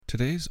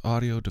Today's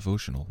audio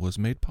devotional was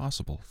made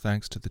possible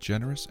thanks to the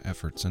generous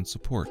efforts and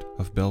support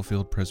of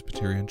Bellefield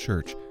Presbyterian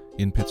Church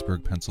in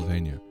Pittsburgh,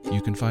 Pennsylvania.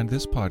 You can find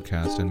this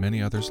podcast and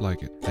many others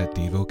like it at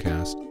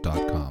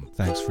Devocast.com.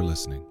 Thanks for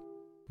listening.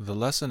 The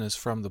lesson is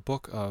from the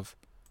book of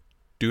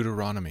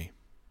Deuteronomy.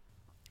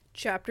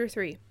 Chapter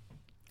 3.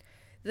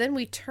 Then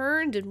we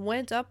turned and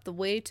went up the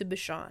way to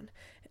Bashan,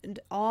 and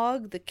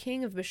Og, the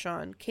king of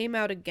Bashan, came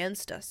out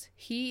against us,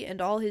 he and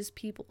all his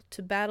people,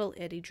 to battle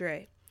at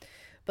Edrei.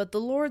 But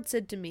the Lord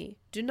said to me,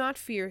 Do not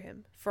fear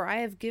him, for I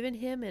have given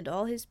him and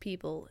all his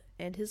people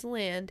and his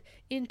land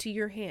into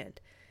your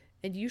hand,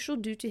 and you shall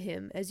do to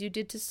him as you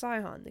did to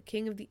Sihon, the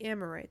king of the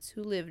Amorites,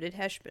 who lived at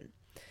Heshbon.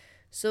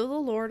 So the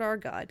Lord our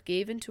God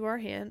gave into our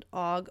hand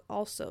Og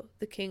also,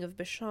 the king of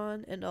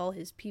Bashan, and all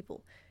his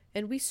people,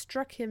 and we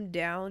struck him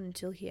down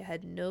until he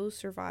had no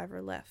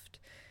survivor left.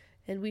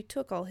 And we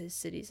took all his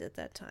cities at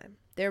that time.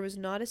 There was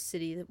not a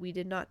city that we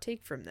did not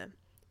take from them.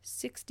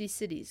 60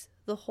 cities,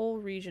 the whole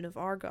region of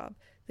Argob,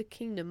 the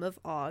kingdom of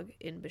Og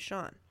in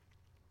Bashan.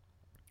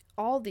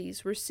 All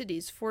these were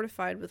cities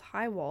fortified with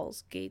high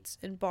walls, gates,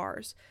 and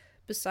bars,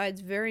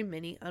 besides very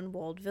many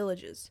unwalled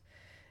villages.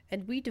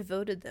 And we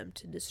devoted them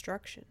to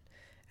destruction,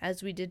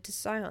 as we did to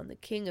Sihon, the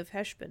king of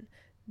Heshbon,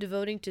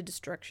 devoting to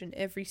destruction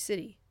every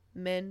city,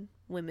 men,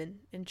 women,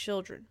 and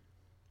children.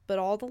 But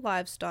all the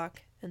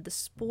livestock and the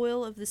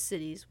spoil of the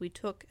cities we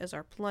took as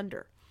our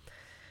plunder.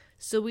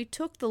 So we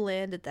took the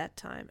land at that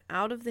time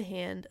out of the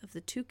hand of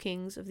the 2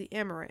 kings of the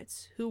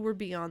Amorites, who were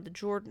beyond the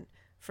Jordan,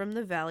 from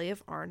the valley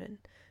of Arnon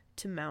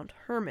to Mount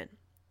Hermon.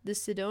 The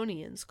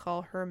Sidonians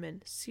call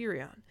Hermon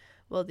Sirion,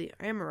 while the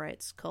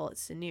Amorites call it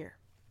Sinir.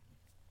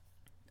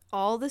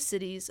 All the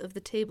cities of the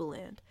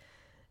tableland,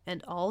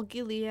 and all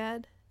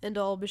Gilead, and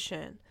all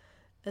Bashan,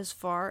 as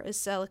far as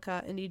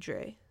Salecah and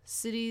Edrei,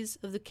 cities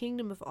of the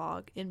kingdom of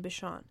Og in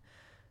Bashan.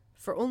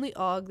 For only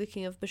Og the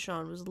king of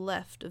Bashan was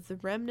left of the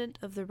remnant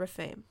of the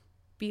Rephaim.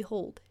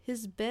 Behold,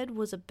 his bed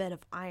was a bed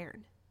of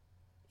iron.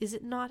 Is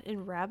it not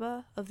in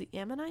Rabbah of the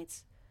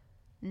Ammonites?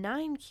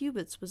 9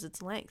 cubits was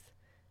its length,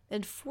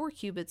 and 4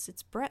 cubits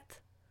its breadth,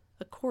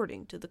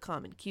 according to the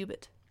common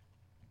cubit.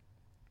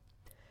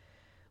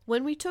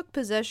 When we took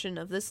possession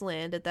of this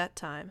land at that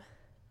time,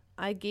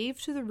 I gave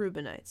to the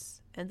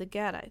Reubenites and the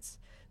Gadites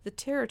the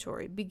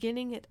territory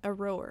beginning at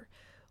Aroer,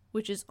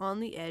 which is on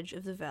the edge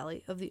of the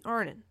valley of the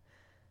Arnon,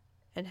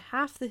 and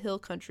half the hill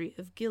country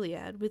of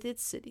Gilead with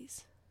its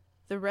cities.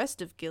 The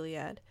rest of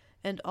Gilead,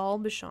 and all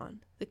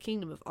Bashan, the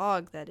kingdom of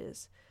Og, that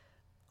is,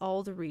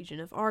 all the region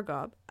of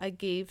Argob, I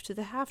gave to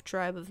the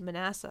half-tribe of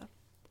Manasseh.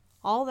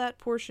 All that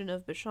portion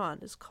of Bashan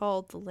is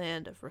called the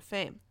land of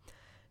Rephaim.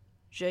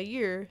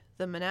 Jair,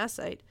 the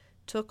Manassite,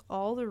 took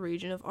all the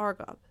region of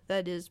Argob,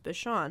 that is,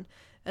 Bashan,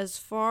 as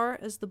far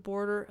as the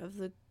border of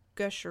the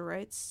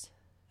Geshurites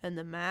and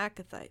the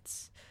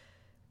Maacathites,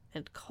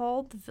 and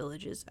called the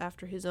villages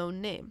after his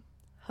own name,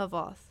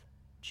 Havoth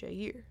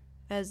Jair,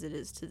 as it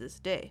is to this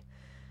day.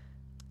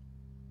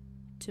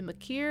 To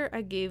Machir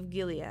I gave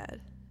Gilead,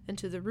 and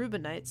to the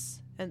Reubenites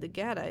and the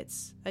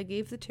Gadites I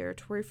gave the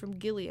territory from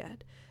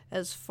Gilead,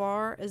 as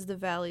far as the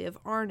valley of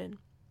Arnon,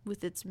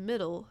 with its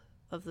middle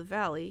of the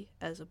valley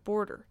as a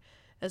border,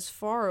 as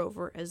far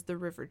over as the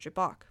river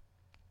Jabbok.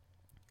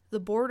 The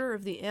border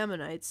of the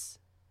Ammonites,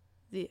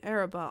 the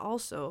Arabah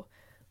also,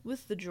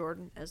 with the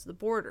Jordan as the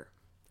border.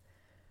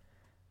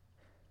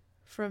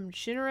 From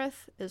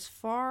Chinnereth as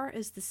far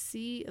as the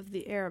sea of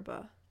the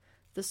Arabah,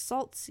 the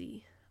salt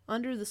sea,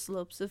 under the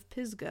slopes of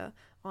Pisgah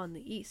on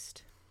the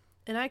east.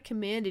 And I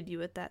commanded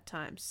you at that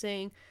time,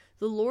 saying,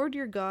 The Lord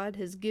your God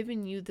has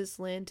given you this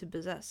land to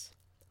possess.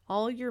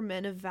 All your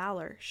men of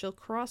valor shall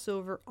cross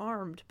over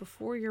armed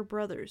before your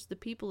brothers, the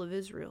people of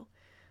Israel.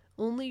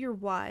 Only your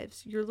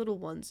wives, your little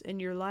ones, and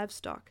your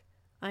livestock,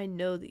 I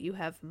know that you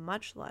have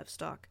much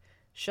livestock,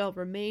 shall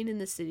remain in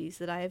the cities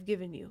that I have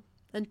given you,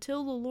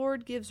 until the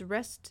Lord gives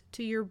rest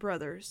to your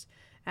brothers,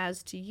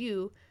 as to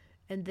you,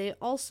 and they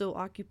also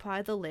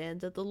occupy the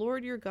land that the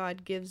Lord your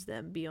God gives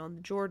them beyond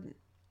the Jordan.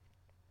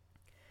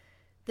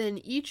 Then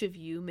each of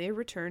you may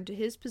return to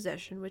his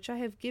possession which I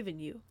have given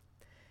you.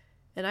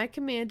 And I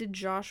commanded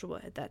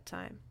Joshua at that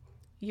time,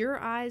 Your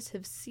eyes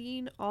have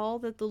seen all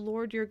that the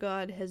Lord your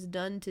God has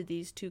done to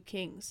these 2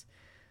 kings.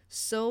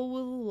 So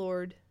will the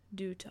Lord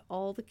do to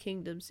all the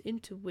kingdoms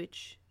into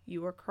which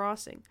you are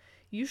crossing.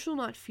 You shall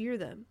not fear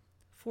them,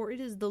 for it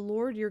is the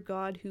Lord your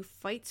God who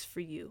fights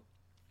for you.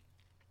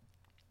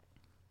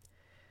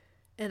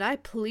 And I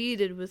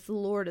pleaded with the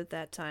Lord at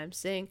that time,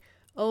 saying,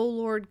 O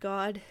Lord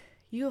God,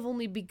 you have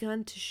only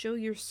begun to show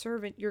your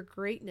servant your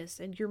greatness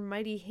and your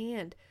mighty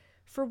hand.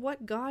 For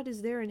what God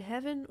is there in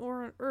heaven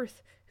or on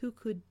earth who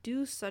could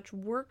do such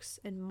works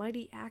and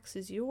mighty acts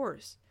as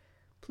yours?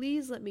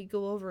 Please let me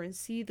go over and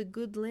see the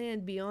good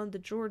land beyond the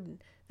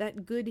Jordan,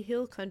 that good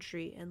hill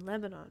country and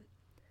Lebanon.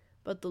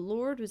 But the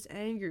Lord was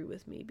angry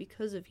with me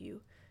because of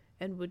you,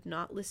 and would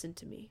not listen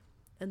to me.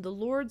 And the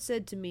Lord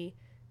said to me,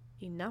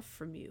 Enough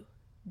from you.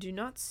 Do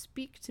not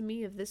speak to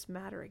me of this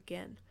matter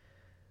again.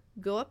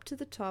 Go up to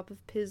the top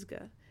of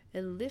Pisgah,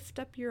 and lift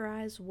up your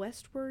eyes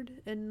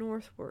westward and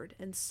northward,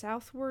 and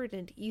southward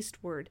and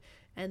eastward,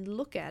 and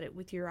look at it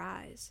with your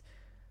eyes.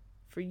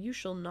 For you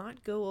shall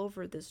not go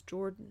over this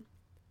Jordan.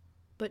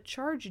 But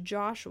charge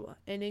Joshua,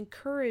 and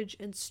encourage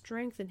and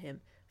strengthen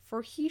him,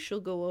 for he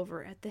shall go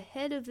over at the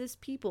head of this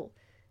people,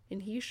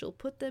 and he shall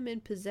put them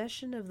in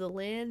possession of the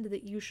land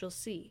that you shall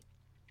see.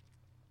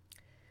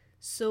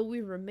 So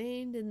we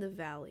remained in the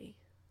valley,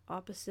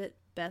 opposite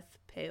Beth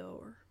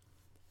Peor.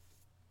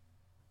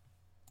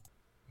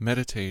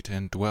 Meditate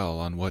and dwell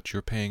on what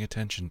you're paying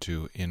attention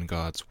to in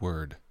God's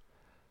Word.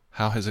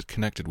 How has it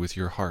connected with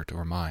your heart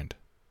or mind?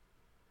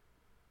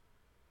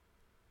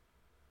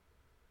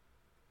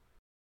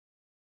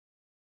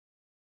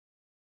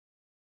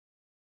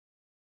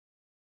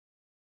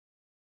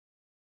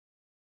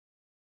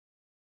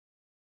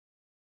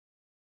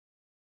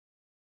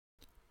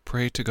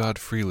 Pray to God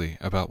freely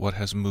about what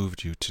has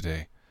moved you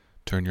today.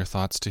 Turn your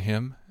thoughts to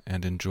Him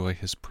and enjoy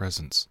His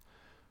presence.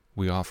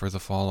 We offer the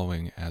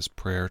following as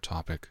prayer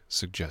topic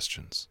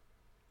suggestions.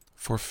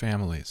 For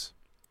families.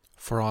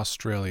 For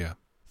Australia.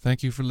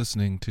 Thank you for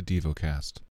listening to Devocast.